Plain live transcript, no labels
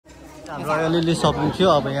हाम्रो अलिअलि सपिङ थियो।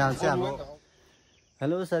 अब यहाँ चाहिँ हाम्रो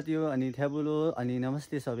हेलो साथीहरू अनि थ्याबुलो अनि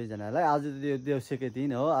नमस्ते सबैजनालाई। आज देउसीको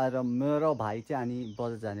दिन हो र मेरो भाइ चाहिँ अनि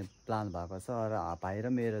बजार जाने प्लान भएको छ र भाइ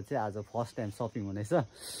र मेरो चाहिँ आज फर्स्ट टाइम सपिङ हुनेछ।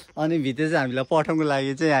 अनि भित्र चाहिँ हामीलाई पठाउनको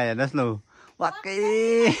लागि चाहिँ यहाँ हेर्नुहोस् न वाक्कै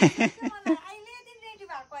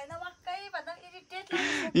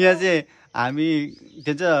यहाँ चाहिँ हामी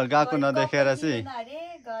के चाहिँ गएको नदेखेर चाहिँ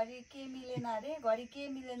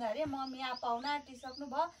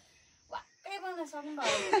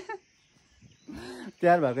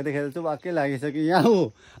तयार भएको देखेर चाहिँ वाक्कै लागिसक्यो। यहाँ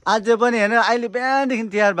हो आज पनि हेर्नु अहिले बिहानदेखि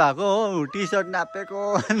तयार भएको हो। टी सर्ट नापेको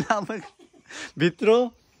भित्र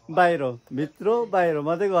बाहिर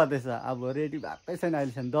मात्रै गर्दैछ। अब रेडी भएकै छैन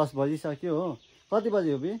अहिलेसम्म। 10 बजिसक्यो हो। कति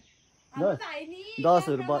बज्यो बि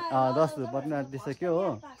 10हरू बज्न आँटिसक्यो हो।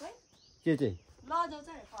 के चाहिँ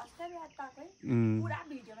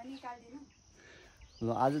ल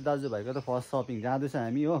आज दाजुभाइको त फर्स्ट सपिङ जाँदैछ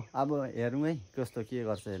हामी हो। अब हेरौँ है कस्तो के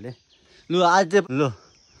गर्छ यसले। लु आज चाहिँ लु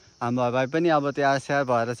हाम्रो भाइ पनि अब तयार स्याहार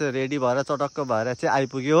भएर चाहिँ रेडी भएर चटक्क भएर चाहिँ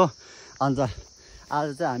आइपुग्यो हो। अन्त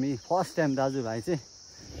आज चाहिँ हामी फर्स्ट टाइम दाजुभाइ चाहिँ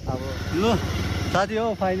अब लु साथी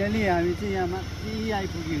हो फाइनली हामी चाहिँ यहाँ माथि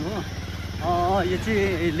आइपुग्यौँ हो। यो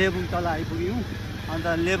चाहिँ लेबुङ तल आइपुग्यौँ।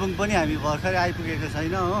 अन्त लेबुङ पनि हामी भर्खरै आइपुगेको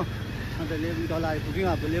छैन हो। अन्त लेबुङ तल आइपुग्यौँ।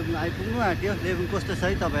 अब लेबुङ आइपुग्नु आँट्यो। लेबुङ कस्तो छ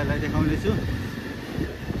है तपाईँहरूलाई देखाउनेछु।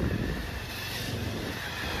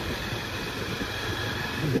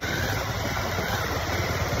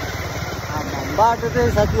 बाटो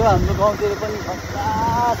चाहिँ साथी हो हाम्रो गाउँतिर पनि खतरा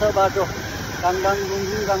छ बाटो। गाङगाङ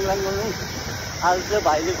गुङगुङ गाङलाङ गुङगुङ। आज चाहिँ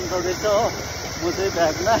भाइले कुदाउँदैछ हो। म चाहिँ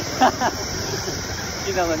ब्यागमा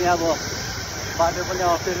किनभने अब बाटो पनि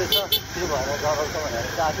अप्ठ्यारो छ। त्यो भएर डराउँछ भनेर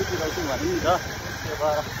चाहिँ आफै कुदाउँछु भने नि त। त्यो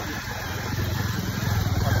भएर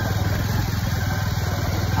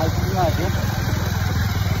आइपुग्नु आँट्यो।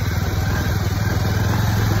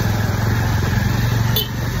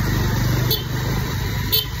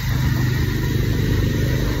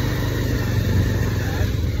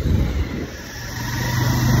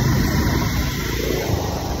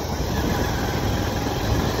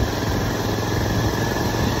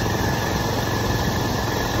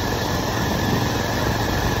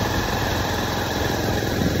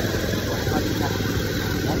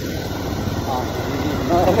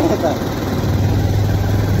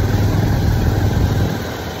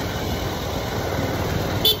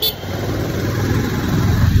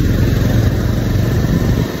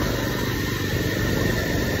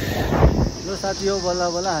 साथी हो बल्ल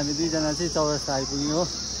बल्ल हामी दुईजना चाहिँ चौरस्ता आइपुग्यौँ हो।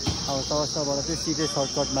 अब चौरस्ताबाट चाहिँ सिधै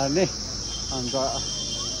सर्टकट मार्ने। अन्त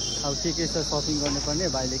अब के छ सपिङ गर्नुपर्ने।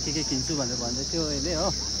 भाइले के किन्छु भनेर भन्दै थियो अहिले हो।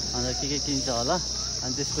 अन्त के किन्छ होला।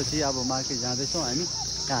 अनि त्यसपछि अब मार्केट जाँदैछौँ हामी।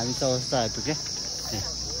 यहाँ हामी चौरस्ता आइपुग्यो।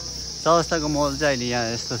 चौरस्ताको मल चाहिँ अहिले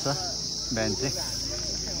यहाँ यस्तो छ बिहान चाहिँ।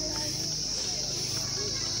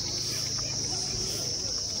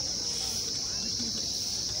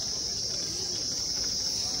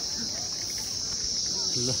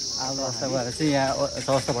 ल अब चौरस्ता गएर चाहिँ यहाँ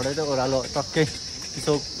चौरस्ताबाट चाहिँ ओह्रालो टक्कै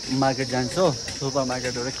चोक मार्केट जान्छौँ। सुपर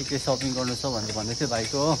मार्केटबाट के सपिङ गर्नु छ भनेर भन्दै थियो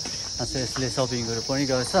भाइको हो। अन्त यसले सपिङहरू पनि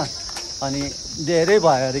गर्छ। अनि धेरै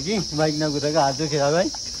भयो अरे कि बाइक नकुदाएको हात दुखेर भाइ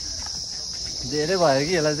धेरै भयो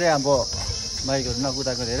कि यसलाई चाहिँ अब बाइकहरू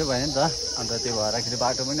नकुदाएको धेरै भयो नि त। अन्त त्यो भएरखेरि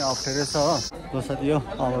बाटो पनि अप्ठ्यारो छ हो। साथी हो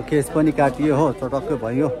अब केस पनि काटियो हो। चटक्कै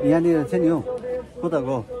भयो। यहाँनिर चाहिँ नि हो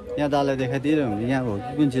कताको यहाँ दालाई देखाइदियो भने यहाँ हो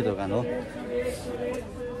कि कुन चाहिँ दोकान हो।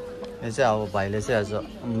 यो चाहिँ अब भाइले चाहिँ आज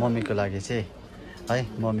मम्मीको लागि चाहिँ है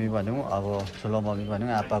मम्मी भनौँ अब ठुलो मम्मी भनौँ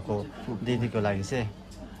आप्पाको दिदीको लागि चाहिँ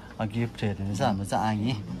गिफ्ट हेर्नुपर्छ। हाम्रो चाहिँ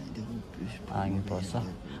आँगी पर्छ।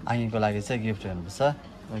 आँगीको लागि चाहिँ गिफ्ट हेर्नुपर्छ।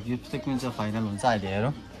 गिफ्ट चाहिँ कुन चाहिँ फाइनल हुन्छ अहिले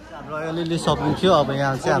हेरौँ। हाम्रो अलिअलि सपिङ थियो। अब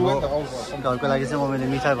यहाँ चाहिँ हाम्रो घरको लागि चाहिँ मम्मीले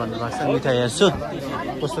मिठाई भन्नुभएको छ। मिठाई हेर्छु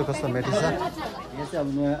कस्तो मिठाई छ। यहाँ चाहिँ अब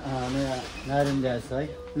नयाँ नारायण ड्यास है।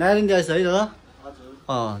 नारायण ड्यास है ल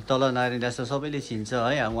तल नारायण ड्यास सबैले चिन्छ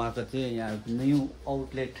है। उहाँको चाहिँ यहाँ न्यू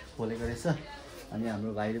आउटलेट खोलेको रहेछ। अनि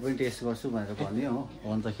हाम्रो भाइले पनि टेस्ट गर्छु भनेर भन्यो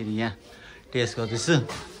हो। अन्तखेरि यहाँ टेस्ट गर्दैछु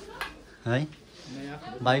है।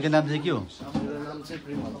 भाइको नाम चाहिँ के हो?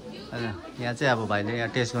 यहाँ चाहिँ अब भाइले यहाँ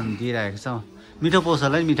टेस्ट गर्नु दिइरहेको छ। मिठो पाउँछ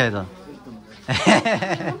होला नि मिठाई त।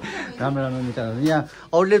 राम्रो मिठाईहरू यहाँ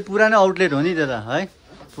आउटलेट पुरानो आउटलेट हो नि त्यो त है।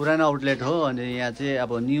 पुरानो आउटलेट हो। अनि यहाँ चाहिँ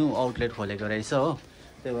अब न्यू आउटलेट खोलेको रहेछ हो।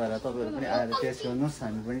 त्यही भएर तपाईँहरू पनि आएर टेस्ट गर्नुहोस्।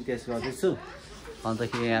 हामी पनि टेस्ट गर्दैछु।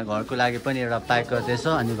 अन्तखेरि यहाँ घरको लागि पनि एउटा प्याक गर्दैछ।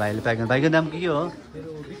 अनि भाइले प्याक भाइको नाम के हो?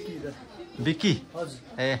 बिक्की।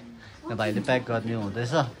 ए भाइले प्याक गर्ने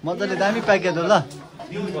हुँदैछ। मजाले दामी प्याक गर्नु ल।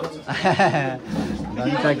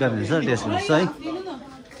 दामी प्याक गर्नुहुन्छ टेस्ट गर्नुहोस् है।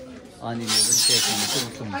 अनि मेरो पनि टेस्ट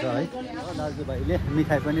गर्नु हुन्छ है। दाजुभाइले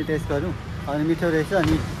मिठाई पनि टेस्ट गरौँ। अनि मिठो रहेछ।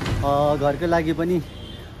 अनि घरको लागि पनि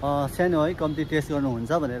सानो है कम्ती टेस्ट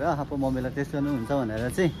गर्नुहुन्छ भनेर आफू मम्मीलाई टेस्ट गर्नुहुन्छ भनेर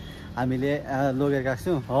चाहिँ हामीले लगेर गएको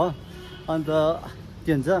छौँ हो। अन्त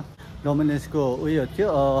के भन्छ डोमिनोसको उयो थियो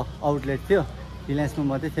आउटलेट थियो रिलायन्समा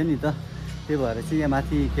मात्रै थियो नि त, त्यही भएर चाहिँ यहाँ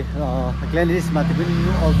माथि ग्लेनरिसमाथि पनि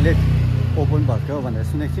न्यू आउटलेट ओपन भएको भनेर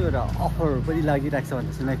सुनेको थियो र अफरहरू पनि लागिरहेको छ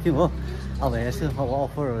भनेर सुनेको थियो हो। अब हेर्छु अब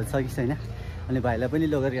अफरहरू छ कि छैन। अनि भाइलाई पनि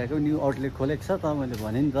लगेर गएको न्यू आउटलेट खोलेको छ त मैले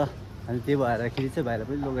भने नि त, अनि त्यही भएरखेरि चाहिँ भाइलाई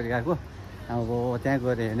पनि लगेर गएको। अब त्यहाँ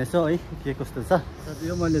गएर हेर्नेछु है के कस्तो छ।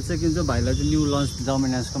 यो मैले चाहिँ के भन्छ भाइलाई चाहिँ न्यू लन्च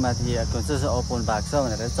डोमिनोसको माथि आएको चाहिँ ओपन भएको छ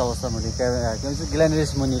भनेर चौरस्ता मुनि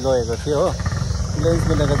ग्लेनरिस मुनि लगेको थियो हो। ग्लेनरिस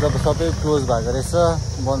मुनिको जब सबै क्लोज भएको रहेछ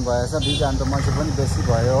बन्द भएछ बिच अन्त मान्छे पनि बेसी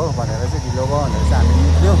भयो हो भनेर चाहिँ ढिलो भयो भनेर चाहिँ हामी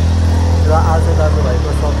निक्ल्यौँ। र आज दाजुभाइको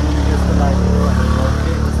सपिङ त्यसको लागि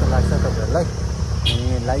के कस्तो लाग्छ तपाईँहरूलाई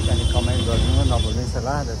लाइक अनि कमेन्ट गरिदिनु नभुल्नुहोस्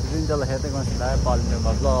होला। र त्यतिन्जेल हेर्दै गर्नुहोस् होला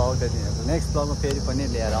पाल्डेनमा ब्लग। त्यतिखेर नेक्स्ट ब्लगमा फेरि पनि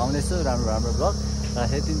लिएर आउनेछु राम्रो राम्रो ब्लग। र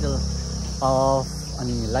त्यतिन्जेल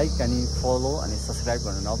अनि लाइक अनि फलो अनि सब्सक्राइब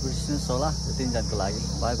गर्नु नबिर्सिनुहोस् होला। त्यतिन्जेलको लागि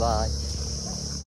बाई बाई।